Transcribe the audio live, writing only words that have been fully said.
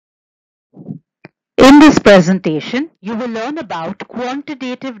presentation, you will learn about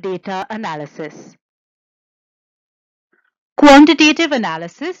quantitative data analysis. Quantitative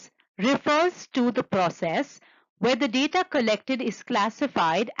analysis refers to the process where the data collected is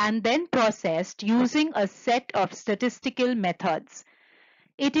classified and then processed using a set of statistical methods.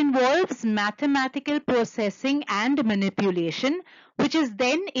 It involves mathematical processing and manipulation, which is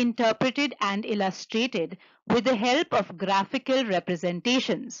then interpreted and illustrated with the help of graphical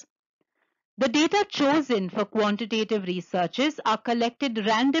representations. The data chosen for quantitative researches are collected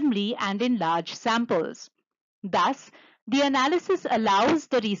randomly and in large samples. Thus, the analysis allows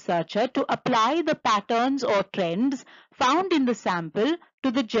the researcher to apply the patterns or trends found in the sample to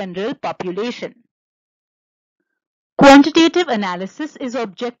the general population. Quantitative analysis is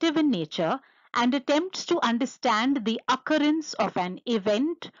objective in nature and attempts to understand the occurrence of an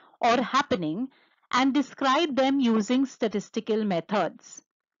event or happening and describe them using statistical methods.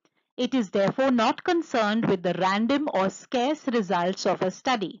 It is therefore not concerned with the random or scarce results of a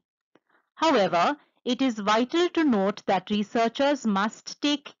study. However, it is vital to note that researchers must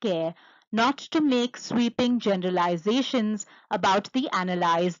take care not to make sweeping generalizations about the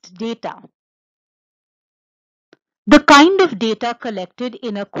analyzed data. The kind of data collected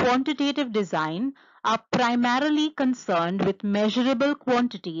in a quantitative design are primarily concerned with measurable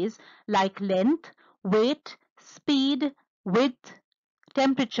quantities like length, weight, speed, width,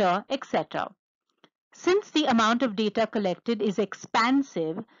 temperature, etc. Since the amount of data collected is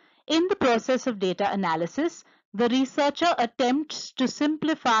expansive, in the process of data analysis, the researcher attempts to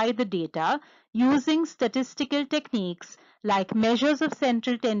simplify the data using statistical techniques like measures of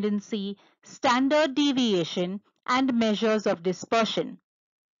central tendency, standard deviation, and measures of dispersion.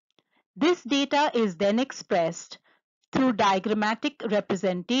 This data is then expressed through diagrammatic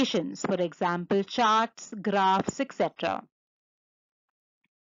representations, for example, charts, graphs, etc.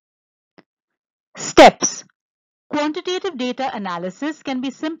 Steps. Quantitative data analysis can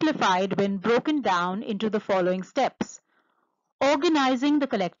be simplified when broken down into the following steps. Organizing the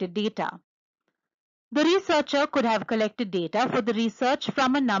collected data. The researcher could have collected data for the research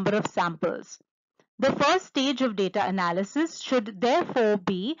from a number of samples. The first stage of data analysis should therefore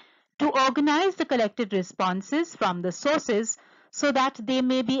be to organize the collected responses from the sources so that they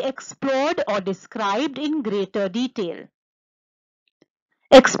may be explored or described in greater detail.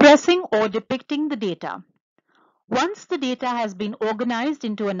 Expressing or depicting the data. Once the data has been organized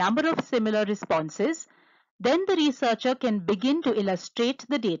into a number of similar responses, then the researcher can begin to illustrate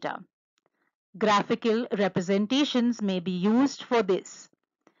the data. Graphical representations may be used for this.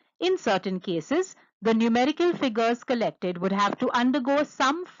 In certain cases, the numerical figures collected would have to undergo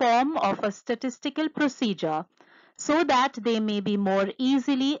some form of a statistical procedure so that they may be more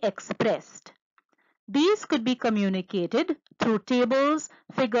easily expressed. These could be communicated through tables,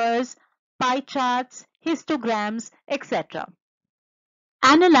 figures, pie charts, histograms, etc.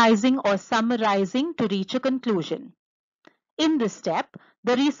 Analyzing or summarizing to reach a conclusion. In this step,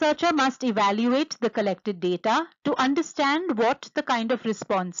 the researcher must evaluate the collected data to understand what the kind of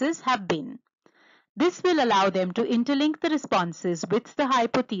responses have been. This will allow them to interlink the responses with the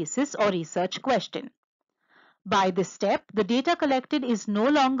hypothesis or research question. By this step, the data collected is no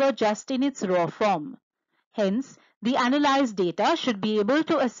longer just in its raw form. Hence, the analyzed data should be able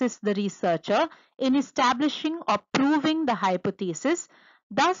to assist the researcher in establishing or proving the hypothesis,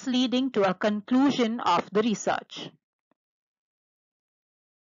 thus leading to a conclusion of the research.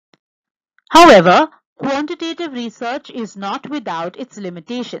 However, quantitative research is not without its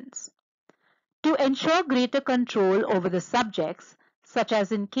limitations. To ensure greater control over the subjects, such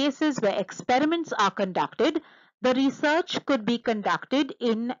as in cases where experiments are conducted, the research could be conducted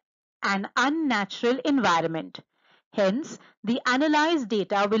in an unnatural environment. Hence, the analyzed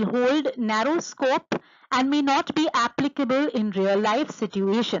data will hold narrow scope and may not be applicable in real-life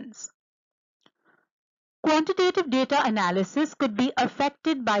situations. Quantitative data analysis could be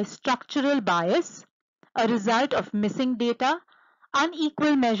affected by structural bias, a result of missing data,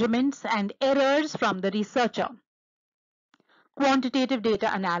 unequal measurements, and errors from the researcher. Quantitative data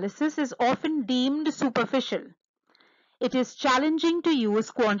analysis is often deemed superficial. It is challenging to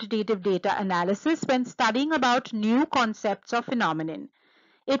use quantitative data analysis when studying about new concepts or phenomenon.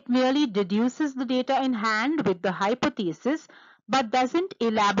 It merely deduces the data in hand with the hypothesis but doesn't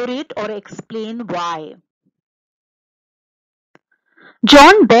elaborate or explain why.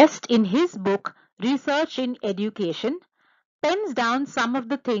 John Best, in his book Research in Education, pens down some of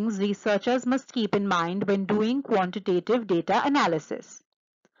the things researchers must keep in mind when doing quantitative data analysis.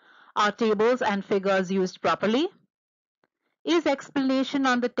 Are tables and figures used properly? Is explanation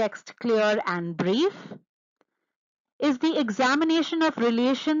on the text clear and brief? is the examination of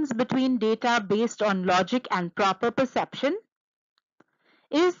relations between data based on logic and proper perception.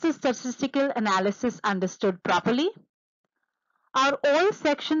 Is the statistical analysis understood properly? Are all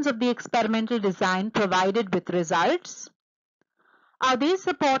sections of the experimental design provided with results? Are they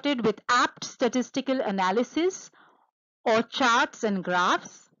supported with apt statistical analysis or charts and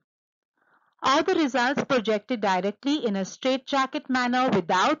graphs? Are the results projected directly in a straitjacket manner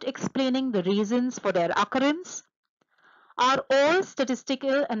without explaining the reasons for their occurrence? Are all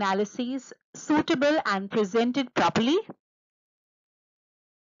statistical analyses suitable and presented properly?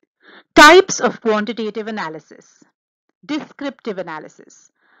 Types of quantitative analysis. Descriptive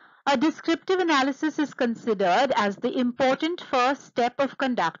analysis. A descriptive analysis is considered as the important first step of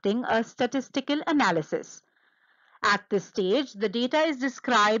conducting a statistical analysis. At this stage, the data is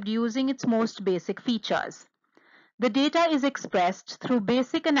described using its most basic features. The data is expressed through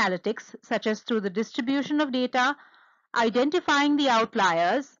basic analytics, such as through the distribution of data, identifying the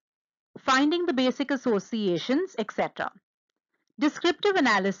outliers, finding the basic associations, etc. Descriptive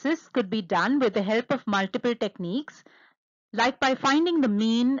analysis could be done with the help of multiple techniques, like by finding the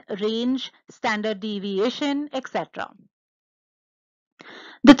mean, range, standard deviation, etc.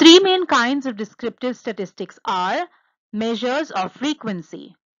 The three main kinds of descriptive statistics are measures of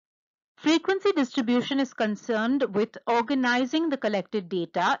frequency. Frequency distribution is concerned with organizing the collected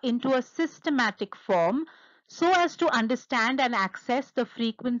data into a systematic form so as to understand and access the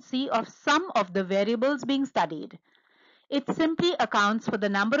frequency of some of the variables being studied. It simply accounts for the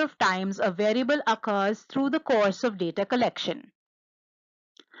number of times a variable occurs through the course of data collection.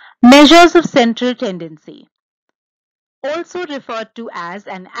 Measures of central tendency. Also referred to as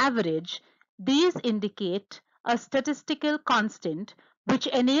an average, these indicate a statistical constant which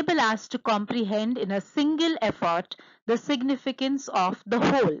enable us to comprehend in a single effort the significance of the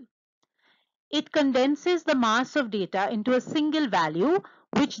whole. It condenses the mass of data into a single value,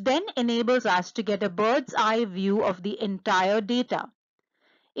 which then enables us to get a bird's eye view of the entire data.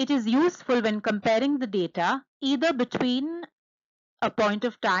 It is useful when comparing the data either between a point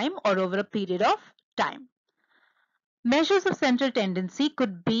of time or over a period of time. Measures of central tendency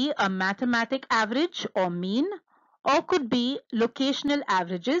could be a mathematic average or mean, or could be locational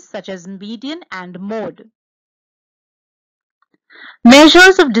averages such as median and mode.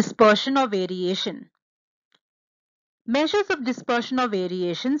 Measures of dispersion or variation. Measures of dispersion or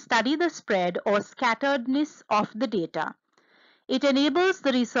variation study the spread or scatteredness of the data. It enables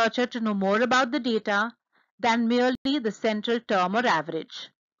the researcher to know more about the data than merely the central term or average.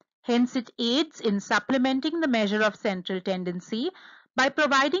 Hence, it aids in supplementing the measure of central tendency by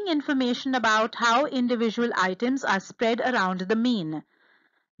providing information about how individual items are spread around the mean.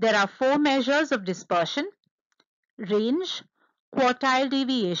 There are four measures of dispersion: range, quartile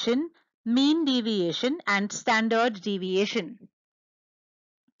deviation, mean deviation, and standard deviation.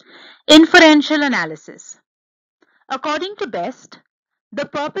 Inferential analysis. According to Best, the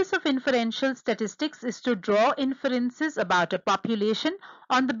purpose of inferential statistics is to draw inferences about a population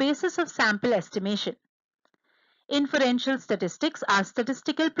on the basis of sample estimation. Inferential statistics are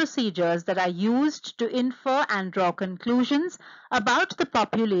statistical procedures that are used to infer and draw conclusions about the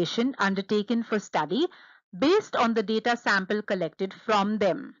population undertaken for study based on the data sample collected from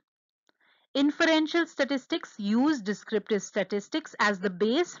them. Inferential statistics use descriptive statistics as the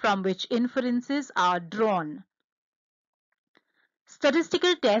base from which inferences are drawn.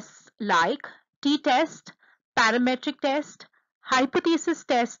 Statistical tests like t-test, parametric test, hypothesis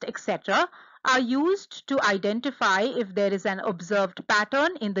test, etc. are used to identify if there is an observed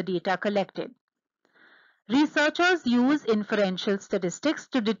pattern in the data collected. Researchers use inferential statistics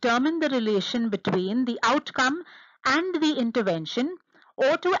to determine the relation between the outcome and the intervention,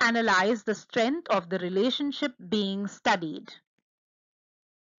 or to analyze the strength of the relationship being studied.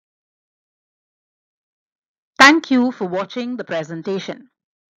 Thank you for watching the presentation.